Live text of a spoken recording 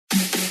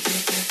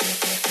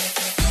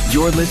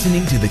You're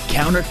listening to the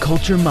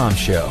Counterculture Mom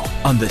Show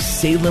on the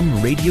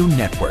Salem Radio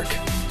Network.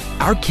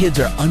 Our kids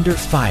are under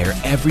fire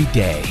every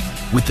day,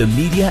 with the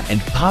media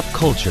and pop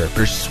culture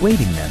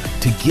persuading them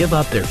to give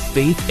up their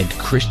faith and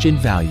Christian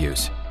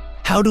values.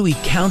 How do we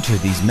counter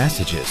these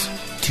messages?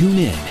 Tune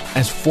in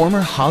as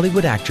former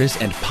Hollywood actress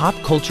and pop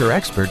culture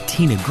expert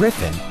Tina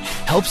Griffin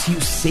helps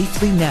you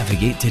safely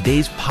navigate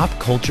today's pop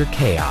culture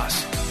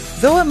chaos.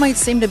 Though it might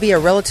seem to be a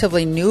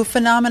relatively new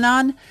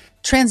phenomenon,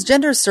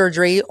 transgender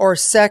surgery or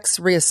sex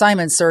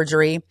reassignment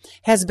surgery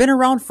has been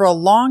around for a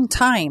long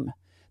time.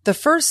 The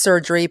first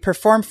surgery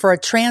performed for a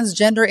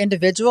transgender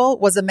individual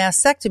was a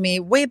mastectomy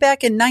way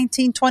back in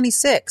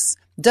 1926,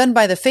 done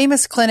by the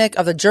famous clinic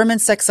of the German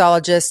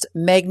sexologist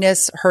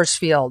Magnus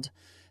Hirschfeld.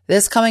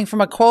 This coming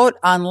from a quote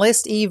on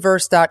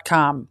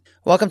listeverse.com.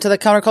 Welcome to the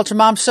Counterculture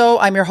Mom Show.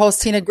 I'm your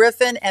host, Tina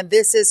Griffin, and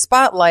this is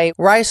Spotlight,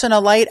 where I shine a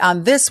light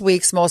on this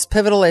week's most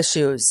pivotal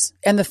issues.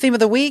 And the theme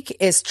of the week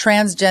is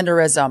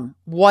transgenderism.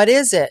 What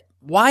is it?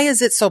 Why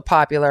is it so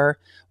popular?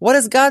 What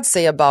does God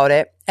say about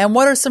it? And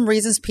what are some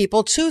reasons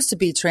people choose to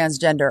be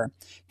transgender?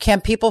 Can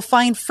people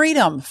find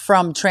freedom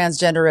from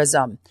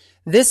transgenderism?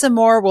 This and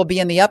more will be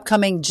in the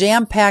upcoming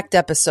jam-packed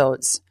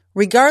episodes.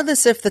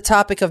 Regardless if the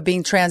topic of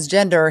being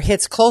transgender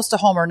hits close to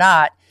home or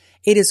not,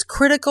 it is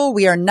critical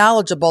we are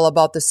knowledgeable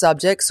about the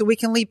subject so we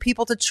can lead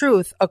people to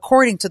truth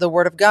according to the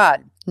Word of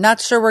God.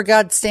 Not sure where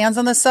God stands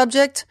on the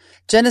subject?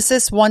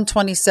 Genesis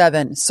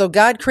 1:27. So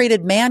God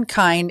created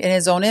mankind in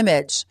his own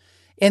image.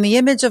 In the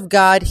image of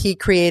God, he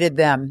created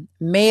them,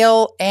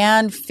 male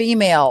and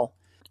female.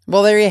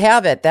 Well, there you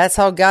have it. That's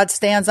how God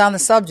stands on the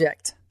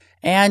subject.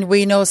 And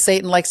we know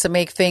Satan likes to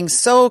make things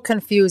so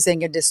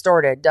confusing and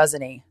distorted,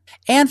 doesn't he?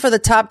 And for the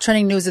top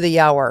trending news of the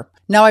hour.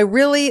 Now, I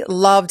really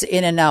loved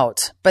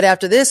In-N-Out, but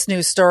after this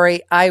news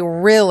story, I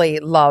really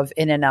love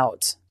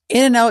In-N-Out.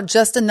 In-N-Out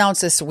just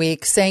announced this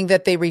week saying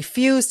that they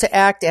refuse to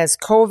act as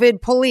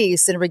COVID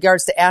police in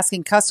regards to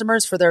asking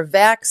customers for their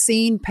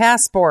vaccine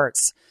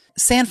passports.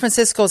 San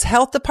Francisco's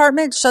health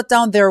department shut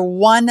down their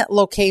one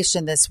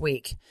location this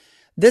week.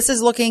 This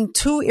is looking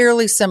too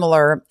eerily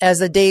similar as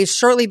the days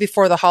shortly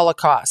before the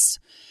Holocaust.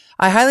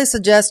 I highly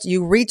suggest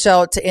you reach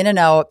out to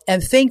In-N-Out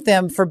and thank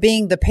them for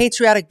being the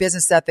patriotic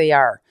business that they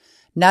are.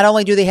 Not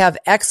only do they have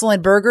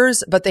excellent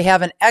burgers, but they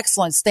have an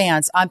excellent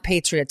stance on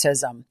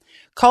patriotism.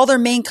 Call their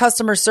main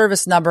customer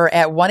service number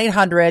at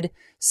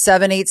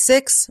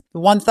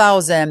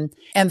 1-800-786-1000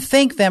 and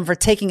thank them for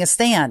taking a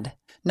stand.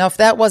 Now, if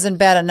that wasn't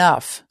bad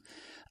enough,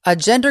 a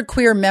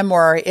genderqueer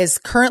memoir is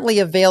currently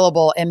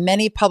available in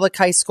many public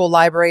high school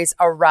libraries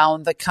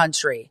around the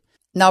country.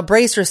 Now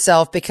brace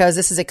yourself because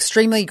this is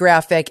extremely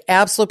graphic,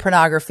 absolute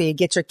pornography.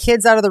 Get your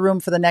kids out of the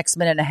room for the next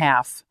minute and a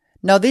half.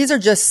 Now, these are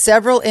just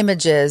several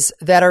images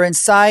that are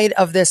inside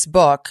of this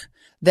book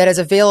that is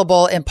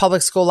available in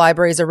public school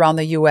libraries around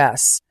the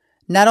U.S.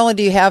 Not only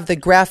do you have the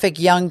graphic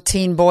young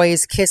teen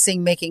boys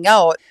kissing, making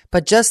out,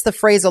 but just the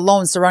phrase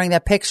alone surrounding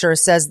that picture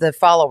says the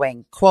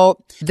following,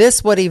 quote,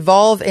 "This would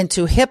evolve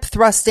into hip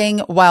thrusting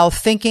while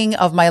thinking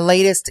of my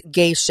latest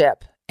gay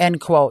ship," end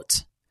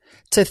quote.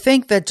 To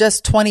think that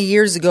just 20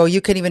 years ago,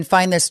 you could even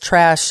find this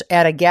trash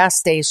at a gas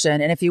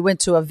station. And if you went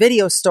to a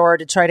video store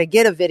to try to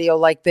get a video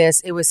like this,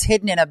 it was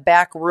hidden in a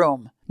back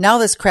room. Now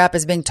this crap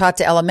is being taught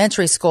to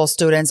elementary school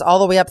students all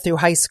the way up through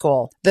high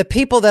school. The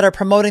people that are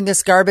promoting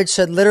this garbage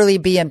should literally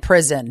be in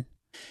prison.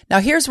 Now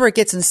here's where it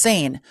gets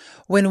insane.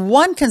 When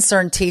one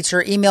concerned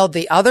teacher emailed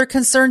the other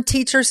concerned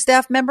teacher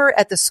staff member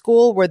at the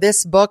school where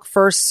this book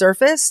first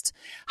surfaced,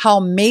 how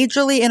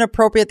majorly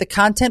inappropriate the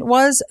content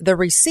was, the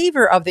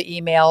receiver of the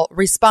email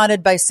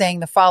responded by saying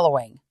the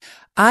following.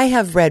 "I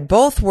have read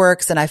both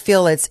works and I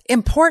feel it's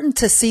important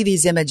to see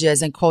these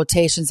images and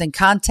quotations in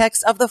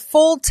context of the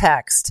full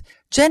text.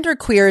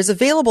 Genderqueer is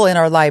available in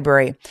our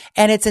library,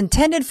 and it's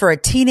intended for a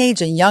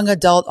teenage and young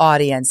adult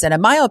audience, and in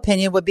my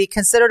opinion would be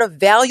considered a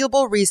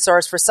valuable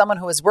resource for someone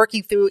who is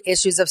working through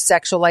issues of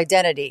sexual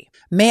identity.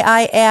 May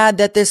I add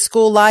that this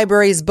school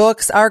library's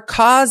books are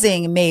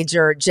causing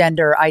major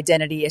gender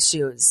identity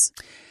issues."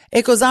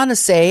 It goes on to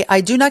say,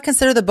 "I do not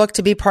consider the book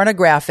to be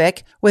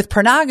pornographic. With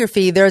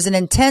pornography, there is an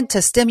intent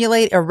to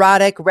stimulate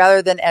erotic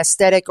rather than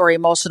aesthetic or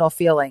emotional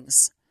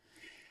feelings."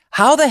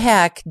 How the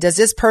heck does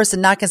this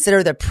person not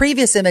consider the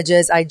previous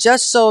images I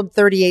just showed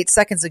 38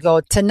 seconds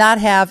ago to not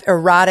have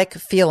erotic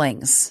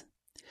feelings?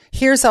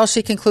 Here's how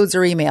she concludes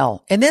her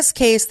email. "In this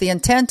case, the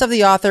intent of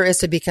the author is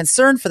to be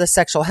concerned for the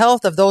sexual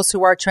health of those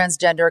who are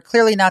transgender,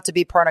 clearly not to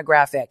be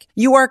pornographic.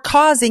 You are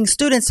causing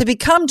students to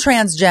become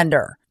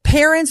transgender.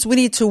 Parents, we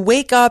need to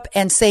wake up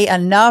and say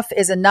enough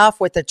is enough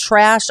with the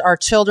trash our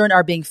children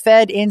are being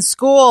fed in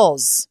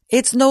schools.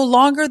 It's no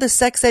longer the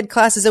sex ed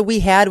classes that we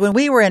had when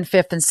we were in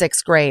 5th and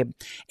 6th grade.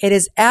 It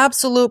is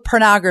absolute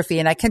pornography.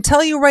 And I can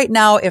tell you right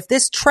now, if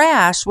this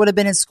trash would have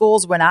been in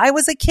schools when I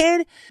was a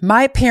kid,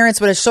 my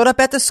parents would have showed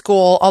up at the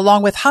school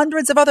along with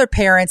hundreds of other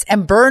parents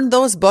and burned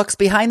those books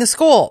behind the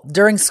school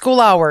during school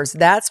hours.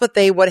 That's what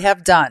they would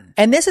have done.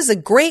 And this is a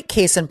great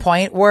case in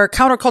point where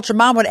Counterculture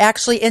Mom would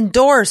actually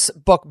endorse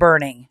book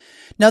burning.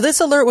 Now, this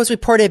alert was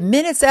reported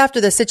minutes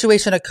after the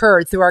situation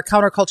occurred through our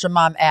Counterculture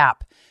Mom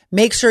app.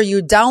 Make sure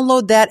you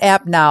download that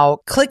app now.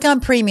 Click on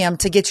Premium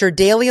to get your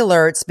daily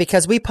alerts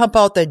because we pump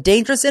out the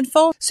dangerous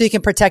info so you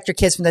can protect your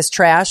kids from this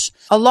trash,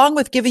 along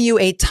with giving you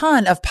a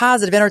ton of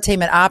positive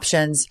entertainment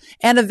options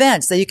and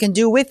events that you can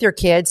do with your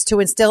kids to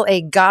instill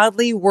a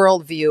godly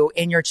worldview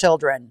in your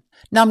children.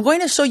 Now, I'm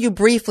going to show you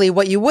briefly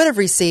what you would have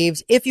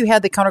received if you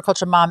had the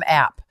Counterculture Mom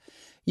app.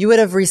 You would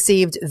have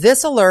received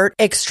this alert,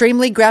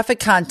 extremely graphic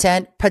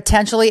content,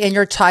 potentially in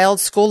your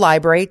child's school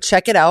library.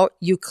 Check it out.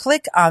 You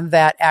click on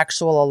that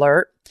actual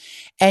alert,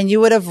 and you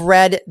would have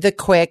read the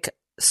quick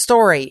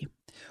story.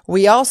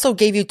 We also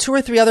gave you 2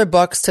 or 3 other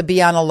books to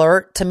be on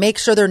alert to make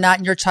sure they're not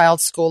in your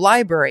child's school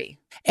library.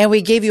 And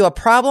we gave you a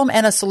problem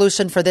and a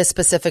solution for this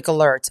specific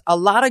alert. A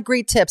lot of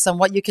great tips on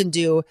what you can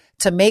do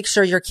to make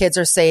sure your kids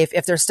are safe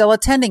if they're still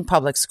attending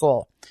public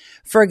school.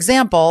 For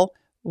example,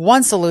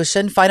 one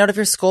solution, find out if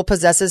your school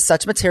possesses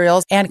such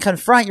materials and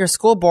confront your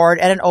school board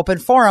at an open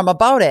forum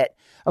about it.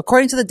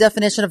 According to the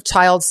definition of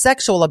child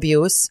sexual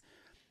abuse,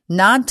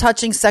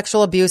 non-touching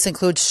sexual abuse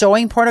includes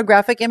showing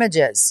pornographic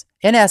images.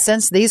 In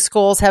essence, these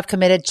schools have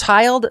committed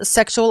child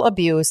sexual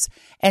abuse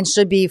and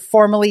should be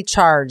formally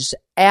charged.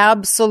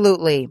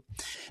 Absolutely.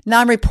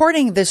 Now, I'm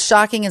reporting this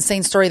shocking,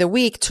 insane story of the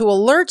week to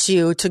alert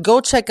you to go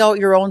check out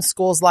your own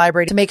school's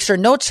library to make sure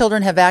no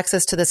children have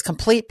access to this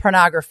complete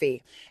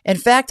pornography. In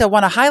fact, I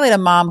want to highlight a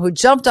mom who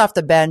jumped off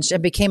the bench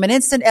and became an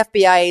instant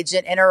FBI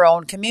agent in her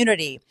own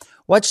community.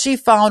 What she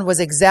found was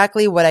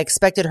exactly what I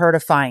expected her to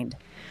find.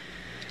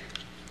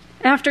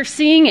 After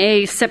seeing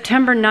a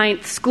September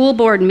 9th school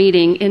board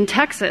meeting in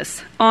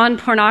Texas on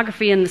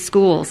pornography in the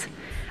schools,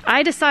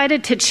 I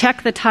decided to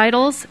check the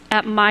titles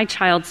at my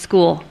child's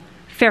school,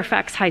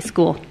 Fairfax High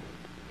School.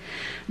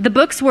 The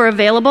books were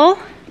available,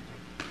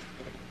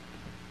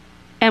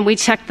 and we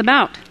checked them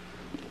out.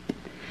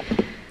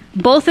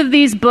 Both of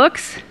these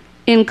books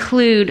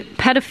include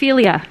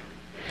pedophilia,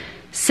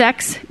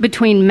 sex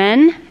between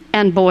men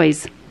and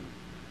boys.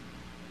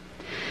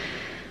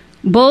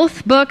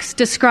 Both books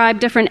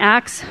describe different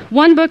acts.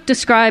 One book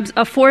describes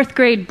a 4th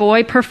grade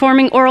boy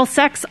performing oral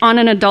sex on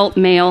an adult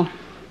male.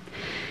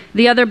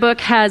 The other book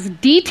has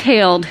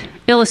detailed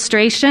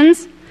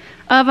illustrations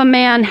of a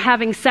man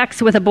having sex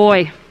with a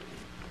boy.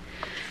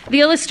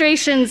 The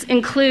illustrations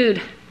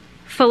include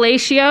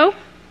fellatio,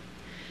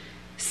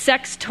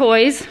 sex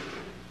toys,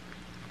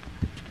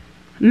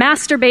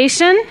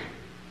 masturbation,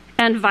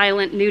 and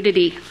violent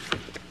nudity.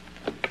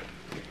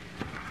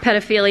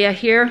 Pedophilia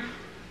here.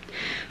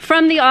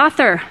 From the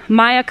author,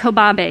 Maya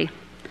Kobabe,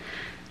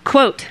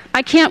 quote,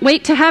 "I can't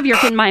wait to have you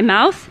in my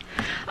mouth.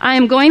 I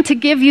am going to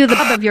give you the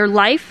love of your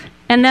life,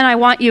 and then I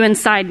want you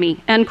inside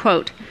me," end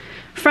quote.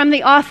 From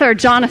the author,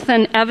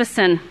 Jonathan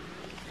Evison,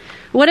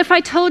 "What if I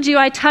told you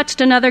I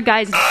touched another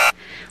guy's?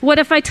 What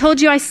if I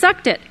told you I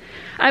sucked it?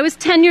 I was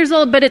 10 years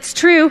old, but it's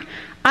true.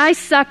 I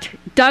sucked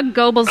Doug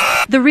Goebel's,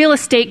 the real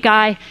estate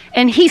guy,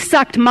 and he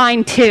sucked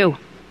mine too."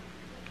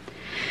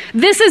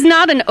 This is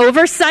not an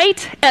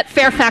oversight at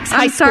Fairfax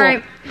High School.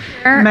 Sorry.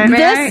 May I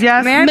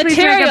please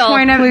make a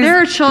point of,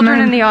 there are children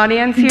in the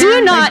audience here.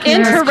 Do not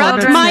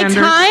interrupt my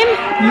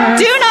time.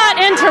 Do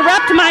not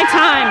interrupt my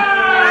time.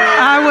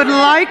 I would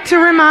like to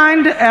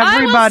remind everybody.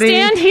 I will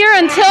stand here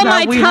until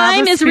my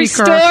time is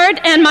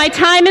restored and my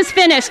time is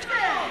finished.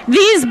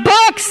 These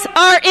books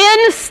are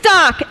in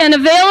stock and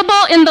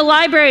available in the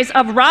libraries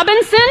of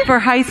Robinson, for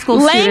high school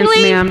Langley,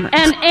 students, ma'am,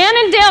 and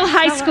Annandale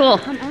High School.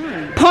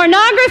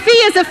 Pornography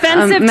is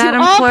offensive to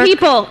all Clerk.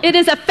 People. It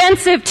is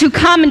offensive to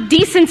common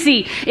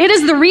decency. It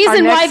is the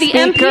reason why the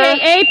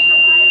MPAA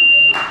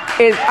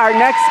Our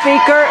next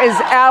speaker is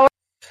Alex.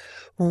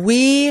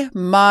 We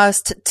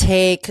must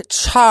take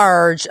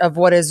charge of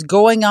what is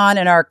going on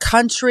in our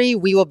country.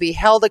 We will be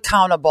held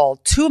accountable.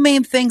 2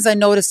 main things I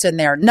noticed in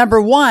there.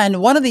 Number one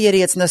of the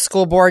idiots in the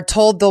school board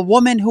told the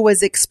woman who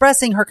was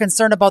expressing her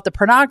concern about the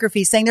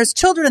pornography, saying there's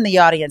children in the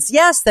audience.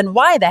 Yes, then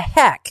why the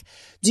heck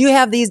do you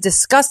have these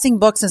disgusting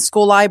books in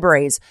school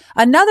libraries?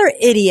 Another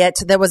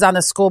idiot that was on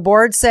the school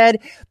board said,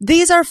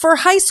 these are for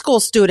high school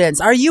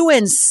students. Are you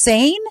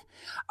insane?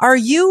 Are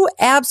you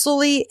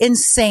absolutely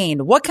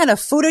insane? What kind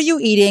of food are you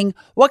eating?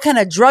 What kind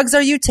of drugs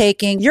are you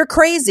taking? You're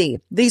crazy.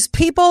 These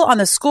people on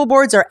the school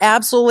boards are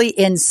absolutely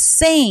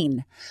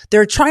insane.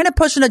 They're trying to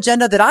push an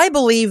agenda that I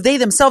believe they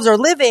themselves are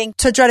living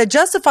to try to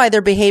justify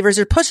their behaviors.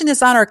 They're pushing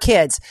this on our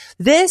kids.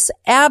 This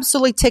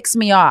absolutely ticks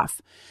me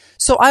off.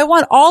 So I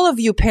want all of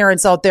you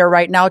parents out there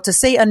right now to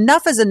say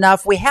enough is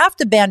enough. We have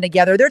to band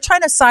together. They're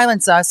trying to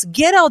silence us.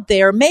 Get out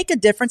there, make a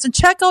difference, and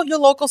check out your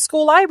local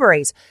school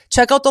libraries.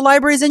 Check out the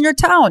libraries in your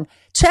town.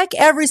 Check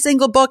every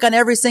single book on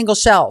every single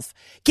shelf.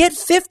 Get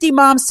 50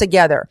 moms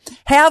together.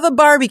 Have a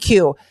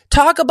barbecue.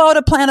 Talk about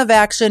a plan of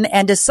action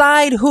and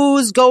decide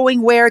who's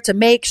going where to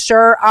make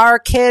sure our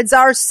kids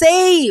are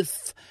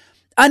safe.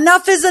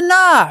 Enough is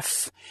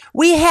enough.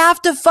 We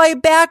have to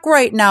fight back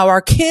right now.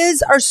 Our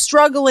kids are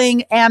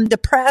struggling and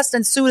depressed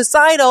and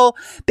suicidal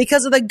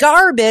because of the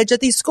garbage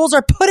that these schools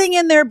are putting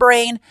in their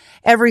brain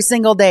every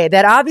single day.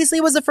 That obviously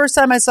was the first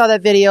time I saw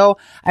that video.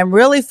 I'm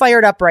really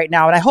fired up right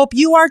now, and I hope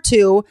you are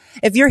too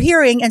if you're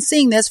hearing and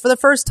seeing this for the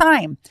first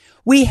time.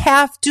 We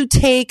have to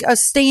take a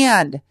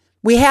stand.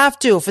 We have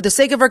to, for the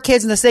sake of our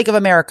kids and the sake of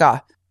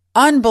America.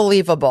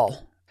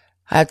 Unbelievable.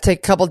 I have to take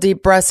a couple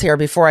deep breaths here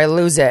before I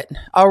lose it.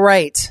 All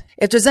right.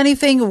 If there's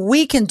anything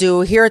we can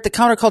do here at the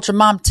Counterculture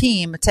Mom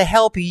team to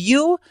help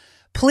you,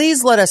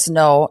 please let us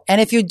know.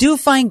 And if you do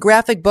find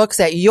graphic books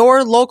at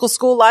your local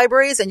school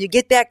libraries and you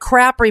get that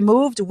crap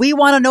removed, we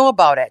want to know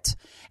about it.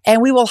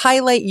 And we will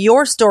highlight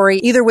your story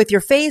either with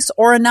your face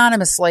or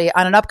anonymously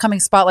on an upcoming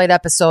Spotlight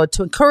episode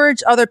to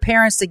encourage other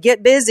parents to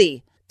get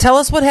busy. Tell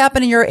us what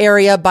happened in your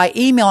area by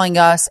emailing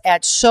us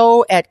at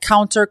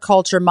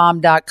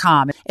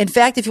show@counterculturemom.com. In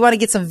fact, if you want to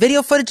get some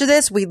video footage of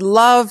this, we'd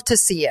love to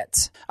see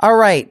it. All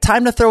right,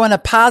 time to throw in a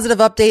positive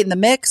update in the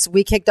mix.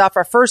 We kicked off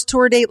our first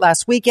tour date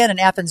last weekend in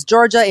Athens,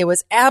 Georgia. It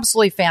was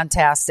absolutely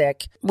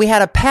fantastic. We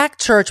had a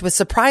packed church with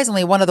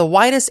surprisingly one of the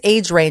widest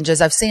age ranges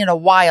I've seen in a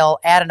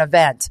while at an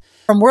event.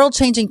 From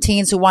world-changing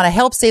teens who want to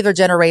help save their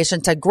generation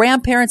to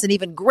grandparents and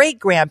even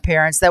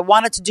great-grandparents that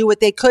wanted to do what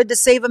they could to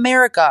save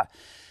America.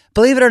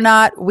 Believe it or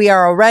not, we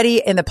are already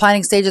in the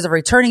planning stages of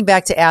returning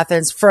back to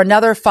Athens for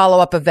another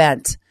follow-up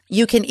event.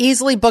 You can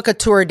easily book a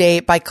tour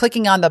date by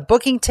clicking on the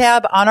booking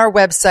tab on our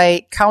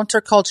website,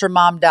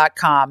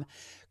 counterculturemom.com.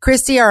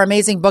 Christy, our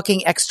amazing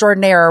booking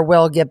extraordinaire,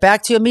 will get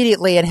back to you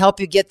immediately and help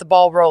you get the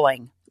ball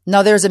rolling.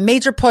 Now, there's a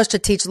major push to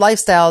teach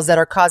lifestyles that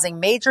are causing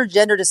major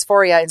gender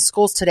dysphoria in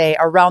schools today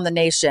around the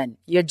nation.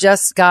 You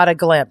just got a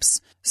glimpse.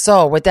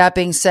 So with that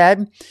being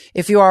said,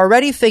 if you are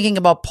already thinking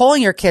about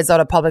pulling your kids out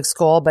of public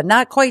school, but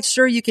not quite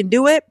sure you can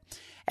do it,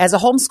 as a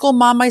homeschool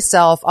mom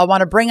myself, I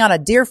want to bring on a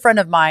dear friend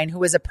of mine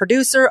who is a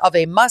producer of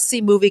a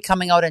must-see movie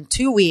coming out in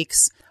 2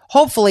 weeks.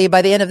 Hopefully,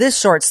 by the end of this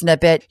short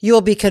snippet, you will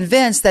be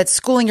convinced that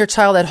schooling your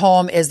child at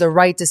home is the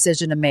right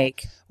decision to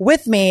make.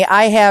 With me,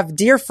 I have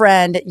dear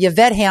friend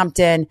Yvette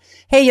Hampton.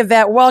 Hey,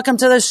 Yvette, welcome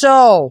to the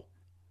show.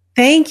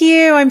 Thank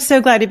you. I'm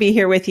so glad to be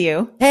here with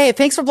you. Hey,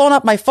 thanks for blowing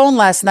up my phone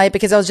last night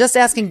because I was just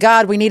asking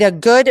God, we need a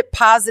good,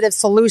 positive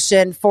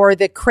solution for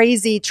the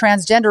crazy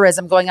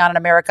transgenderism going on in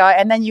America.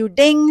 And then you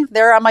ding,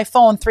 there on my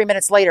phone 3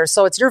 minutes later.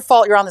 So it's your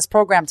fault you're on this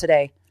program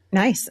today.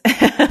 Nice.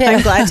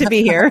 I'm glad to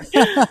be here.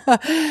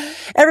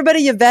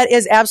 Everybody, Yvette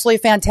is absolutely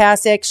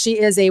fantastic. She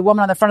is a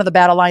woman on the front of the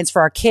battle lines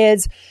for our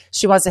kids.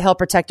 She wants to help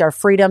protect our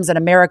freedoms in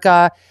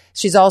America.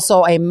 She's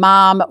also a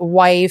mom,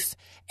 wife,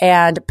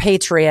 and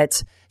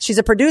patriot. She's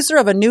a producer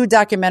of a new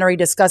documentary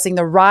discussing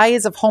the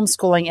rise of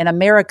homeschooling in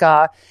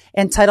America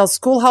entitled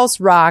Schoolhouse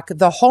Rock,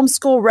 The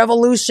Homeschool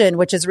Revolution,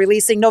 which is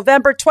releasing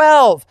November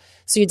 12th.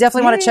 So you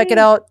definitely want to check it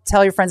out.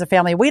 Tell your friends and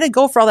family. Way to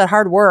go for all that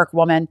hard work,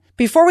 woman.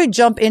 Before we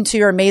jump into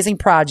your amazing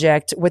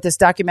project with this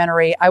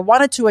documentary, I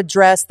wanted to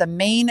address the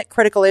main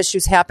critical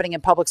issues happening in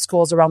public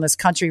schools around this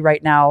country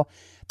right now.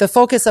 The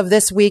focus of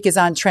this week is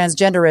on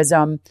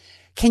transgenderism.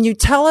 Can you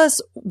tell us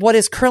what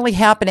is currently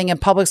happening in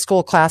public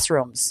school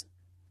classrooms?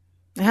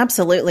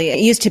 Absolutely. It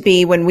used to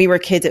be when we were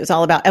kids, it was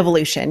all about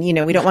evolution. You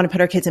know, we don't want to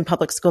put our kids in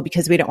public school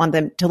because we don't want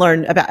them to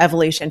learn about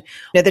evolution.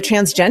 You know, the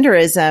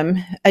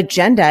transgenderism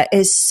agenda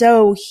is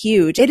so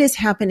huge. It is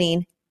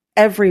happening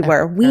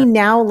everywhere. We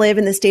now live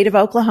in the state of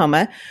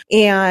Oklahoma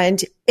and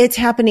it's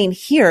happening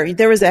here.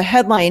 There was a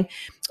headline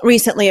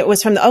recently. It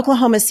was from the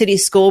Oklahoma City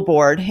School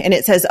Board and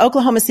it says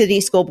Oklahoma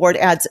City School Board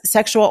adds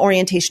sexual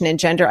orientation and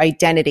gender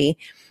identity.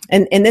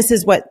 And this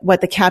is what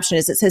the caption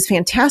is. It says,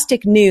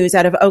 fantastic news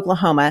out of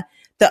Oklahoma.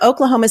 The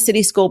Oklahoma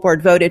City School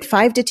Board voted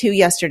 5-2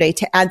 yesterday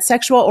to add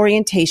sexual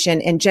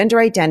orientation and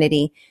gender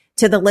identity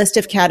to the list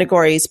of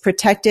categories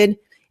protected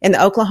in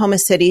the Oklahoma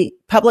City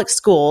Public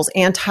Schools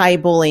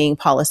anti-bullying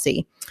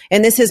policy.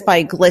 And this is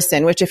by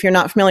GLSEN, which if you're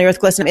not familiar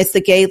with GLSEN, it's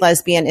the Gay,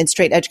 Lesbian, and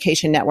Straight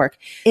Education Network.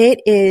 It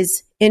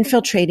is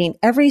infiltrating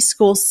every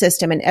school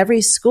system and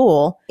every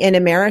school in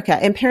America.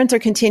 And parents are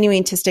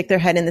continuing to stick their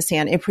head in the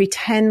sand and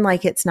pretend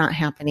like it's not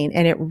happening.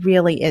 And it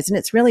really is. And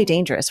it's really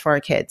dangerous for our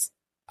kids.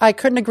 I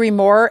couldn't agree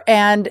more.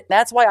 And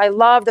that's why I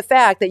love the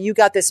fact that you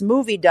got this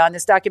movie done,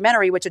 this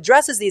documentary, which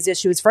addresses these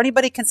issues for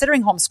anybody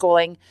considering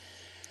homeschooling,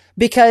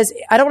 because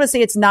I don't want to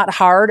say it's not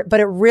hard, but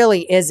it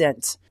really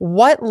isn't.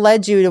 What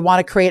led you to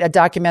want to create a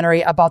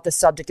documentary about the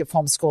subject of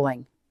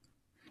homeschooling?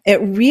 It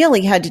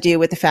really had to do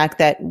with the fact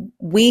that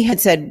we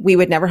had said we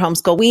would never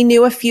homeschool. We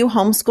knew a few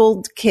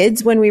homeschooled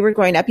kids when we were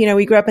growing up. You know,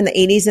 we grew up in the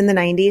 80s and the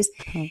 90s,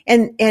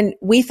 and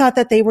we thought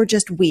that they were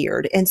just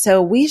weird. And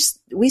so we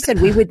said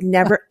we would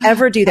never,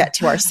 ever do that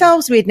to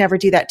ourselves. We'd never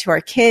do that to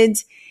our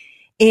kids.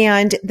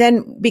 And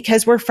then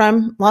because we're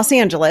from Los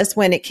Angeles,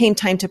 when it came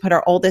time to put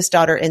our oldest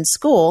daughter in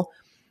school,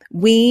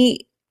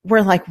 we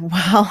were like,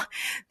 well,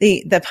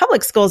 the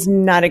public school is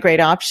not a great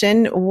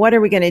option. What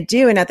are we going to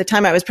do? And at the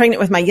time I was pregnant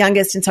with my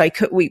youngest. And so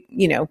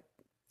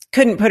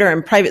couldn't put her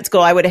in private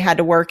school. I would have had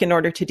to work in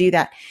order to do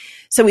that.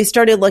 So we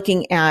started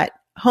looking at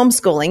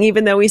homeschooling,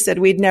 even though we said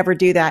we'd never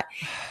do that.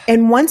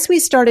 And once we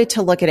started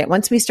to look at it,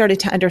 once we started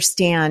to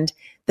understand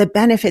the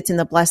benefits and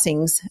the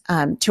blessings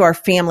to our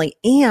family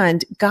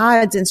and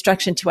God's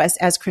instruction to us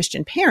as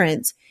Christian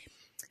parents,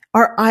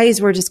 our eyes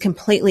were just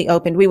completely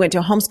opened. We went to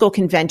a homeschool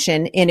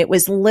convention, and it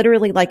was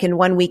literally like in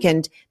one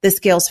weekend, the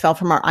scales fell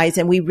from our eyes,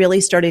 and we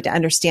really started to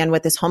understand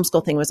what this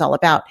homeschool thing was all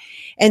about.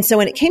 And so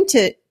when it came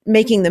to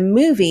making the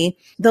movie,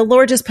 the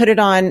Lord just put it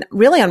on,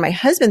 really on my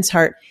husband's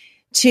heart,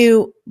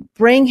 to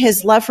bring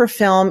his love for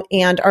film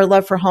and our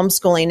love for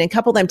homeschooling and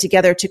couple them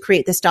together to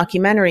create this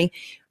documentary,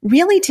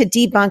 really to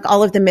debunk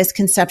all of the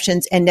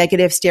misconceptions and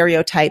negative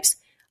stereotypes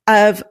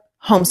of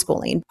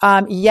homeschooling.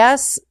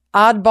 Yes,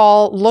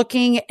 oddball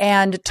looking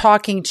and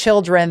talking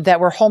children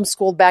that were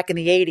homeschooled back in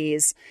the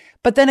 80s.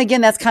 But then again,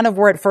 that's kind of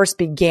where it first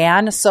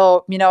began.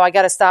 So, I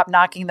got to stop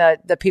knocking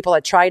the people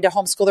that tried to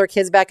homeschool their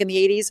kids back in the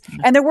 80s.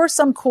 And there were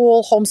some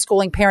cool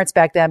homeschooling parents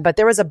back then, but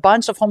there was a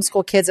bunch of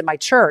homeschool kids at my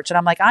church. And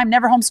I'm like, I'm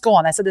never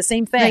homeschooling. I said the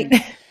same thing.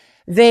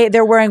 Right.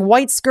 They're wearing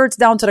white skirts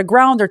down to the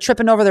ground. They're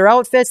tripping over their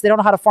outfits. They don't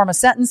know how to form a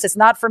sentence. It's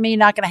not for me,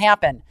 not going to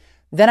happen.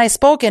 Then I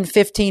spoke in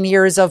 15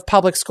 years of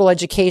public school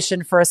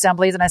education for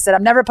assemblies, and I said,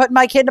 I'm never putting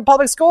my kid in a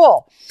public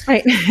school.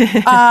 Right.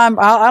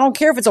 I don't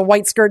care if it's a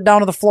white skirt down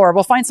to the floor.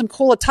 We'll find some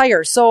cool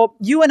attire. So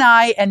you and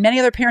I and many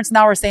other parents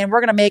now are saying, we're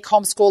going to make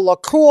homeschool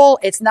look cool.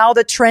 It's now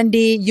the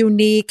trendy,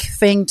 unique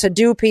thing to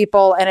do,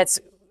 people, and it's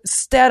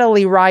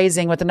steadily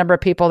rising with the number of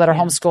people that are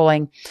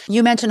homeschooling.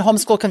 You mentioned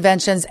homeschool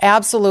conventions.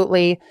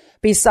 Absolutely.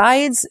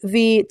 Besides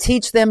the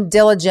Teach Them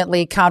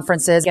Diligently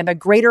conferences and the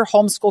Greater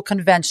Homeschool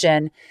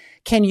Convention,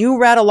 can you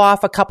rattle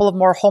off a couple of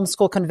more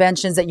homeschool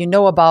conventions that you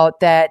know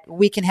about that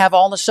we can have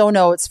all in the show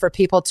notes for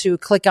people to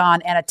click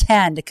on and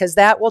attend? Because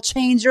that will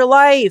change your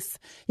life.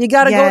 You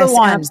got to go to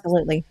one.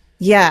 Absolutely.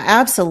 Yeah,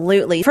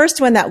 absolutely. First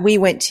one that we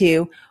went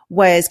to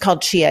was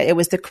called CHIA. It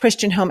was the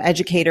Christian Home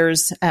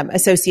Educators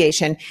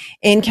Association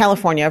in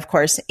California, of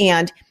course.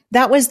 And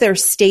that was their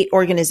state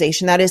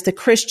organization. That is the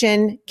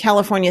Christian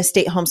California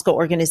State Homeschool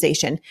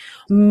Organization.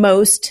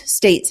 Most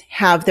states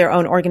have their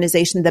own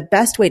organization. The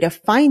best way to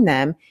find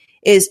them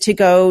is to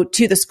go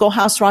to the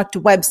Schoolhouse Rocked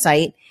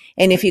website.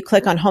 And if you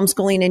click on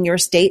homeschooling in your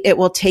state, it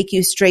will take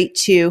you straight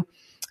to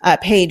a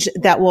page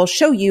that will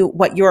show you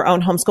what your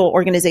own homeschool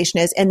organization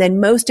is. And then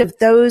most of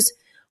those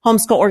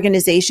homeschool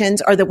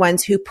organizations are the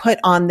ones who put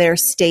on their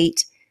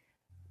state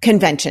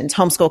conventions,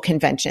 homeschool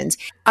conventions.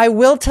 I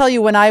will tell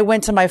you, when I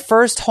went to my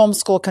first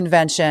homeschool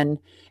convention,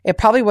 it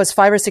probably was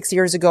 5 or 6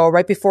 years ago,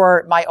 right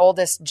before my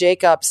oldest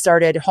Jacob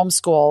started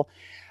homeschool.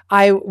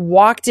 I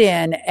walked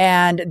in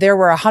and there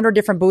were 100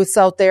 different booths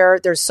out there.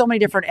 There's so many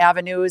different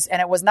avenues,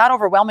 and it was not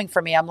overwhelming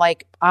for me. I'm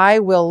like, I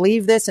will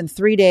leave this in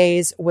 3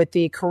 days with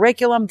the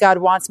curriculum God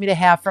wants me to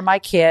have for my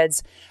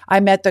kids. I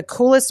met the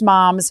coolest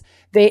moms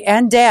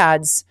and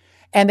dads,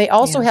 and they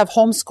also have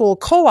homeschool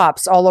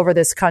co-ops all over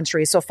this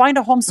country. So find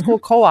a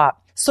homeschool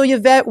co-op. So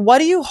Yvette, what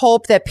do you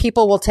hope that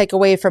people will take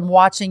away from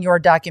watching your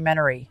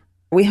documentary?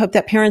 We hope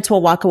that parents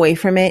will walk away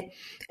from it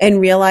and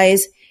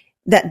realize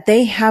that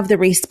they have the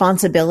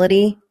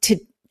responsibility to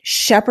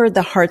shepherd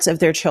the hearts of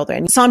their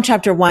children. Psalm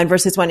chapter 1,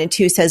 verses 1 and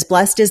 2 says,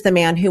 "Blessed is the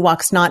man who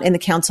walks not in the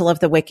counsel of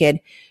the wicked,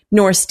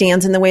 nor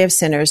stands in the way of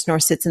sinners, nor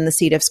sits in the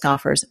seat of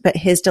scoffers, but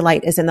his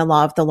delight is in the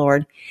law of the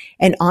Lord.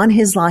 And on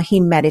his law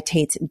he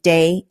meditates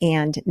day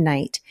and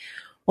night."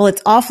 Well,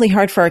 it's awfully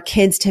hard for our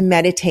kids to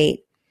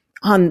meditate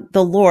on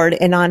the Lord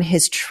and on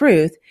his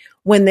truth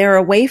when they're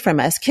away from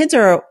us. Kids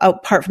are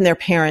apart from their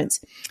parents.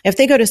 If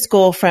they go to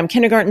school from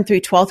kindergarten through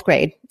 12th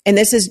grade, and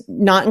this is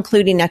not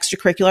including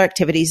extracurricular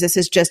activities, this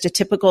is just a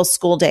typical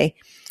school day,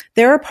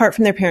 they're apart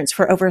from their parents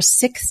for over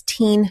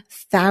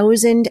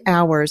 16,000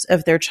 hours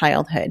of their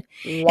childhood.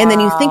 Wow. And then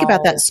you think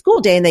about that school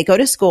day, and they go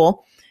to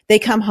school, they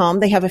come home,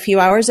 they have a few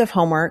hours of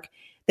homework,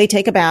 they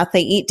take a bath, they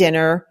eat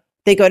dinner,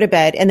 they go to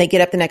bed, and they get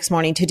up the next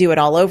morning to do it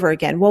all over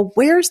again. Well,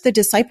 where's the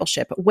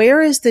discipleship?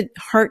 Where is the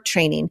heart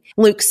training?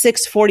 Luke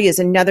 6:40 is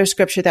another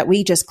scripture that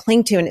we just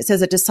cling to, and it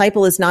says, "A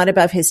disciple is not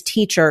above his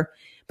teacher,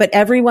 but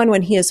everyone,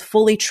 when he is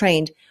fully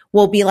trained,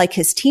 will be like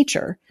his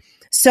teacher."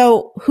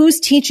 So who's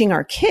teaching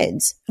our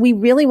kids? We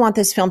really want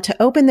this film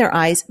to open their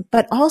eyes,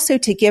 but also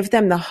to give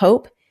them the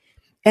hope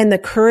and the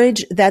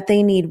courage that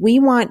they need. We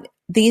want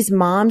these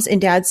moms and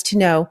dads to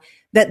know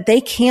that they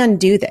can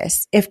do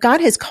this. If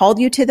God has called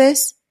you to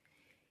this,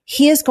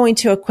 he is going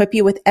to equip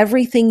you with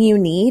everything you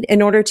need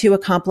in order to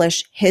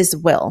accomplish his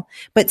will.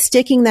 But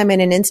sticking them in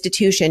an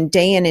institution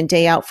day in and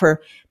day out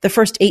for the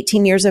first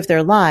 18 years of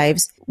their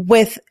lives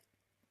with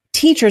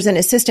teachers in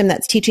a system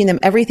that's teaching them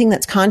everything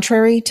that's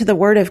contrary to the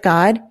word of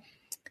God,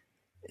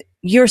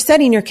 you're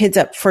setting your kids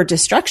up for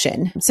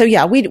destruction. So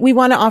yeah, we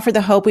want to offer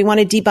the hope. We want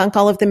to debunk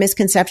all of the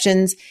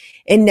misconceptions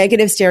and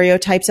negative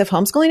stereotypes of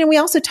homeschooling. And we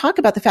also talk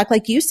about the fact,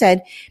 like you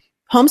said,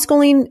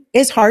 homeschooling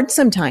is hard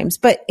sometimes,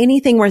 but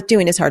anything worth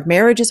doing is hard.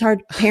 Marriage is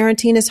hard.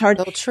 Parenting is hard.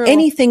 So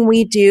anything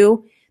we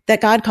do that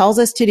God calls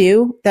us to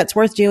do that's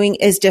worth doing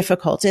is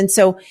difficult. And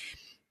so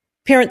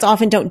parents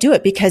often don't do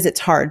it because it's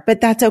hard, but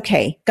that's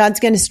okay.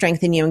 God's going to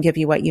strengthen you and give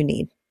you what you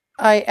need.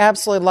 I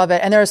absolutely love it.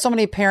 And there are so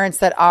many parents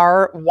that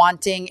are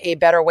wanting a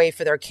better way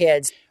for their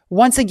kids.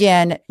 Once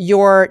again,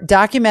 your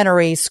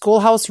documentary,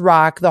 Schoolhouse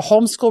Rock, The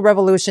Homeschool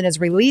Revolution, is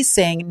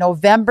releasing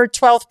November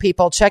 12th,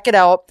 people. Check it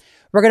out.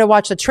 We're going to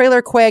watch the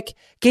trailer quick,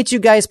 get you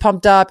guys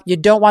pumped up. You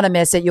don't want to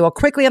miss it. You will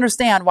quickly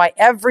understand why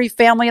every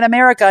family in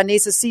America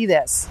needs to see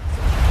this.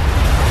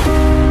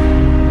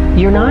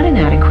 You're not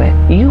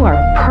inadequate. You are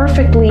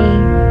perfectly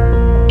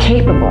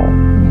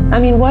capable. I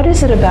mean, what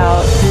is it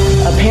about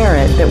a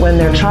parent that when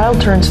their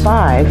child turns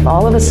 5,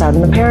 all of a sudden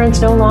the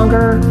parent's no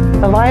longer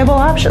a viable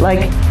option?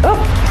 Like,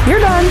 oh, you're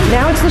done.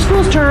 Now it's the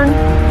school's turn.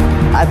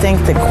 I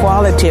think the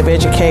quality of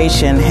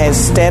education has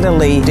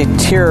steadily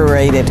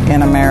deteriorated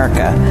in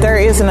America. There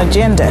is an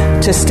agenda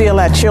to steal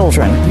our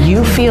children.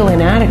 You feel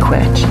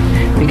inadequate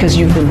because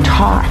you've been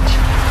taught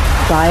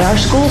by our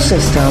school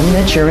system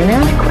that you're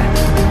inadequate.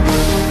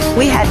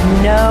 We had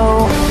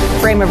no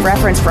frame of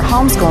reference for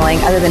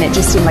homeschooling other than it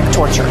just seemed like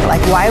torture. Like,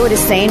 why would a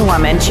sane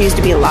woman choose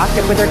to be locked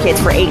up with her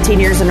kids for 18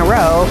 years in a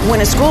row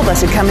when a school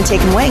bus would come and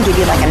take them away and give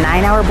you like a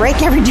 9-hour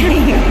break every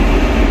day?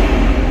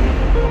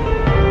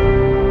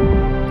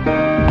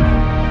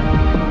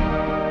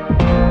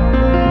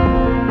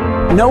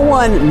 No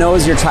one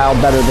knows your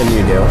child better than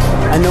you do,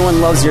 and no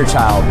one loves your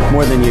child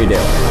more than you do.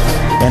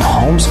 And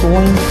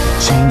homeschooling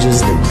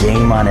changes the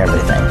game on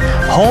everything.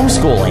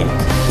 Homeschooling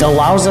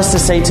allows us to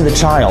say to the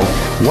child,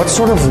 what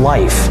sort of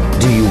life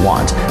do you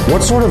want?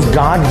 What sort of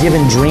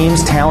God-given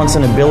dreams, talents,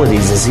 and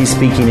abilities is he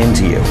speaking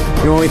into you?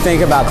 When we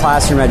think about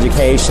classroom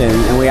education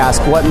and we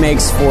ask what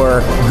makes for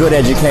good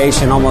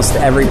education, almost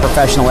every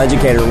professional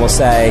educator will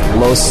say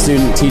low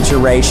student-teacher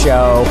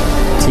ratio,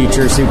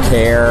 teachers who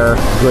care,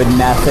 good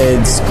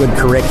methods, good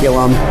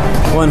curriculum.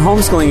 Well, in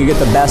homeschooling, you get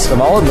the best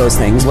of all of those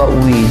things. What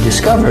we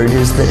discovered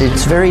is that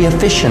it's very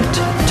efficient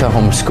to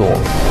homeschool.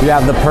 You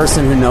have the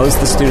person who knows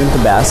the student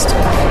the best.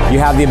 You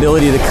have the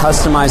ability to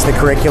customize the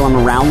curriculum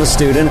around the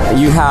student.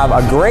 You have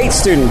a great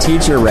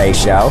student-teacher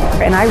ratio.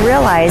 And I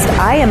realized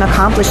I am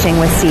accomplishing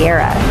with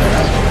Sierra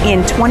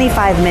in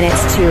 25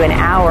 minutes to an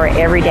hour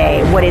every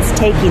day what it's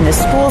taking the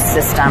school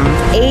system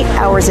 8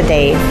 hours a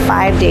day,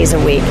 5 days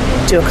a week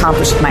to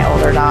accomplish with my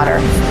older daughter.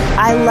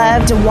 I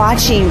loved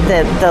watching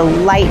the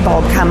light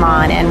bulb come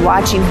on and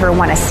watching her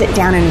want to sit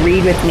down and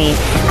read with me.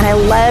 And I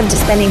loved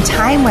spending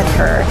time with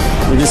her.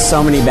 There's just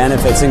so many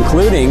benefits,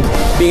 including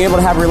being able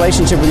to have a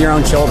relationship with your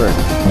own children.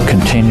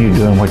 Continue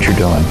doing what you're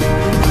doing.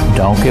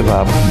 Don't give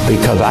up,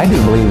 because I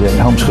do believe that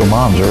homeschool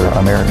moms are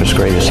America's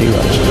greatest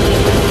heroes.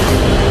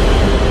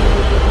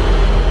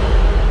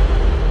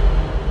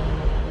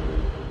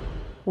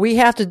 We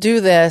have to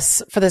do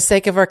this for the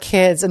sake of our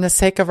kids and the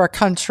sake of our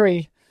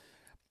country.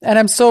 And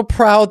I'm so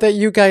proud that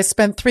you guys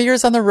spent 3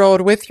 years on the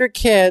road with your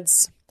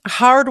kids.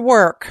 Hard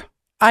work.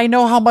 I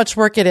know how much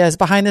work it is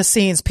behind the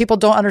scenes. People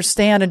don't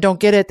understand and don't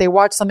get it. They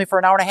watch something for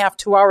an hour and a half,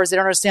 2 hours. They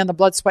don't understand the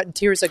blood, sweat, and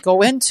tears that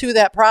go into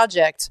that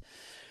project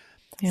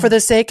for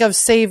the sake of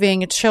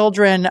saving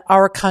children,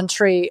 our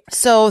country.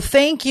 So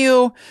thank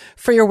you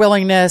for your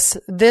willingness.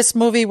 This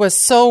movie was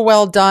so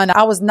well done.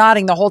 I was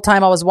nodding the whole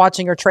time I was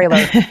watching your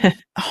trailer.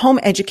 Home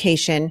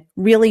education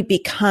really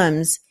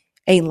becomes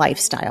a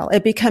lifestyle.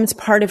 It becomes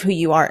part of who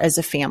you are as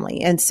a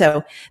family. And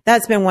so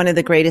that's been one of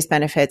the greatest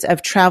benefits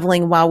of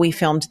traveling while we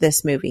filmed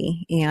this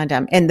movie. And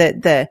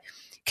the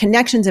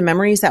connections and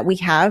memories that we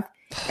have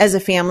as a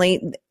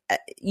family,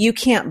 you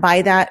can't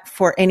buy that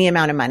for any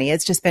amount of money.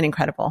 It's just been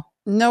incredible.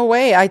 No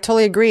way. I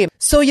totally agree.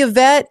 So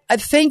Yvette,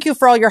 thank you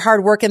for all your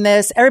hard work in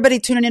this. Everybody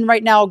tuning in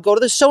right now, go to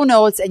the show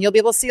notes and you'll be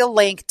able to see a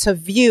link to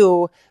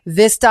view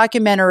this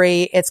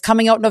documentary. It's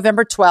coming out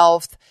November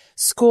 12th,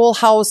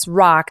 Schoolhouse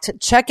Rocked.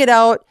 Check it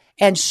out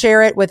and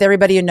share it with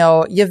everybody you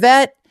know.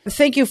 Yvette,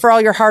 thank you for all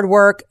your hard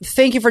work.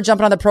 Thank you for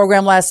jumping on the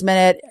program last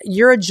minute.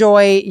 You're a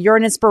joy. You're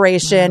an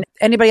inspiration.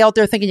 Anybody out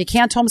there thinking you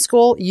can't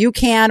homeschool, you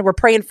can. We're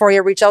praying for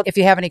you. Reach out if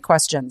you have any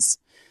questions.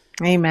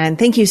 Amen.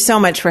 Thank you so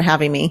much for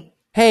having me.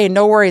 Hey,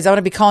 no worries. I'm going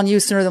to be calling you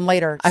sooner than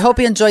later. I hope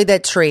you enjoyed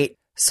that treat.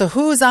 So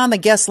who's on the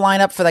guest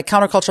lineup for the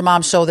Counterculture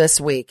Mom Show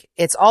this week?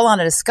 It's all on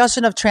a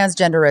discussion of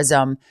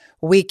transgenderism.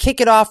 We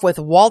kick it off with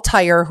Walt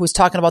Heyer, who's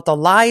talking about the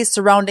lies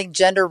surrounding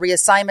gender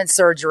reassignment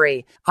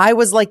surgery. I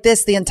was like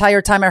this the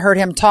entire time I heard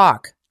him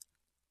talk.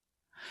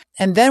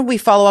 And then we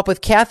follow up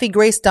with Kathy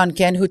Grace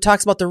Duncan, who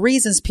talks about the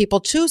reasons people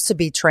choose to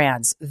be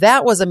trans.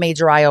 That was a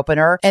major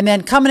eye-opener. And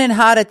then coming in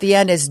hot at the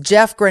end is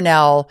Jeff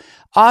Grinnell,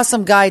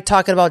 awesome guy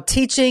talking about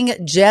teaching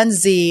Gen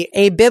Z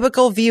a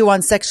biblical view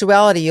on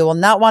sexuality. You will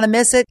not want to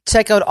miss it.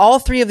 Check out all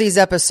 3 of these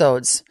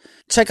episodes.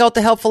 Check out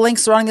the helpful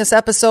links surrounding this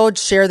episode.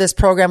 Share this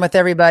program with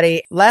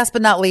everybody. Last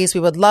but not least,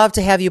 we would love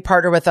to have you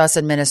partner with us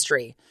in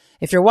ministry.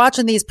 If you're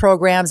watching these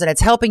programs and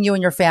it's helping you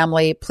and your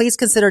family, please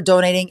consider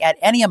donating at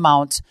any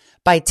amount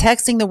by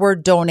texting the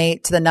word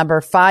donate to the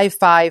number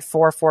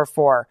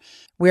 55444.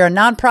 We are a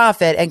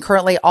nonprofit and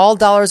currently all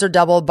dollars are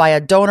doubled by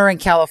a donor in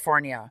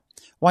California.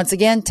 Once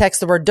again, text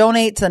the word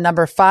donate to the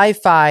number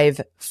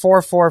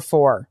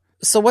 55444.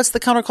 So what's the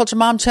Counterculture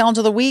Mom Challenge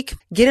of the week?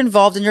 Get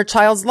involved in your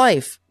child's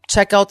life.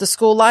 Check out the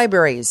school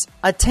libraries.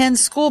 Attend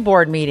school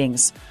board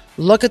meetings.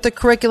 Look at the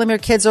curriculum your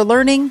kids are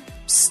learning,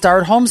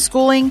 start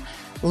homeschooling,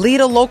 lead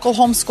a local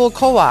homeschool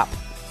co-op.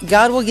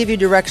 God will give you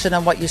direction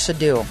on what you should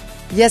do.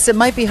 Yes, it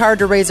might be hard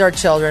to raise our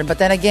children, but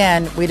then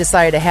again, we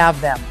decided to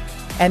have them.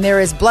 And there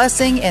is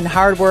blessing in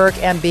hard work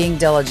and being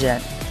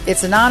diligent.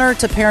 It's an honor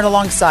to parent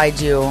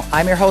alongside you.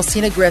 I'm your host,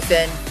 Tina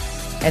Griffin,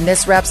 and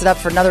this wraps it up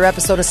for another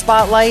episode of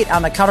Spotlight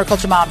on the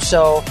Counterculture Mom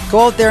Show.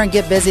 Go out there and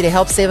get busy to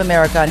help save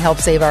America and help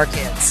save our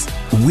kids.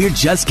 We're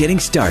just getting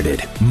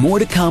started. More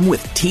to come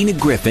with Tina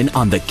Griffin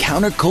on the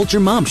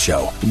Counterculture Mom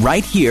Show,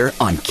 right here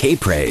on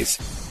K-Praise.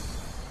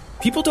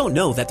 People don't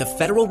know that the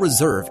Federal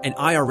Reserve and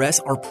IRS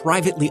are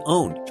privately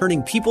owned,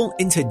 turning people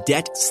into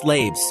debt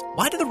slaves.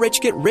 Why do the rich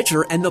get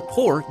richer and the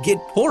poor get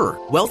poorer?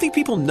 Wealthy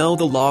people know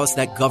the laws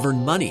that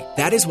govern money.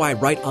 That is why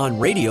Right On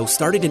Radio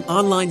started an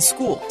online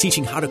school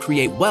teaching how to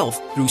create wealth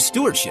through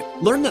stewardship.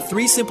 Learn the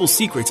 3 simple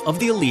secrets of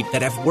the elite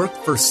that have worked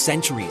for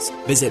centuries.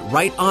 Visit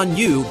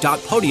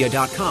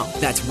rightonu.podia.com.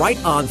 That's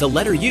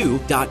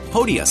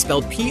righton.podia,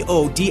 spelled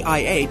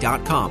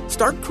Podia.com.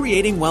 Start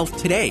creating wealth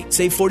today.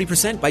 Save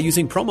 40% by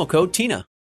using promo code TINA.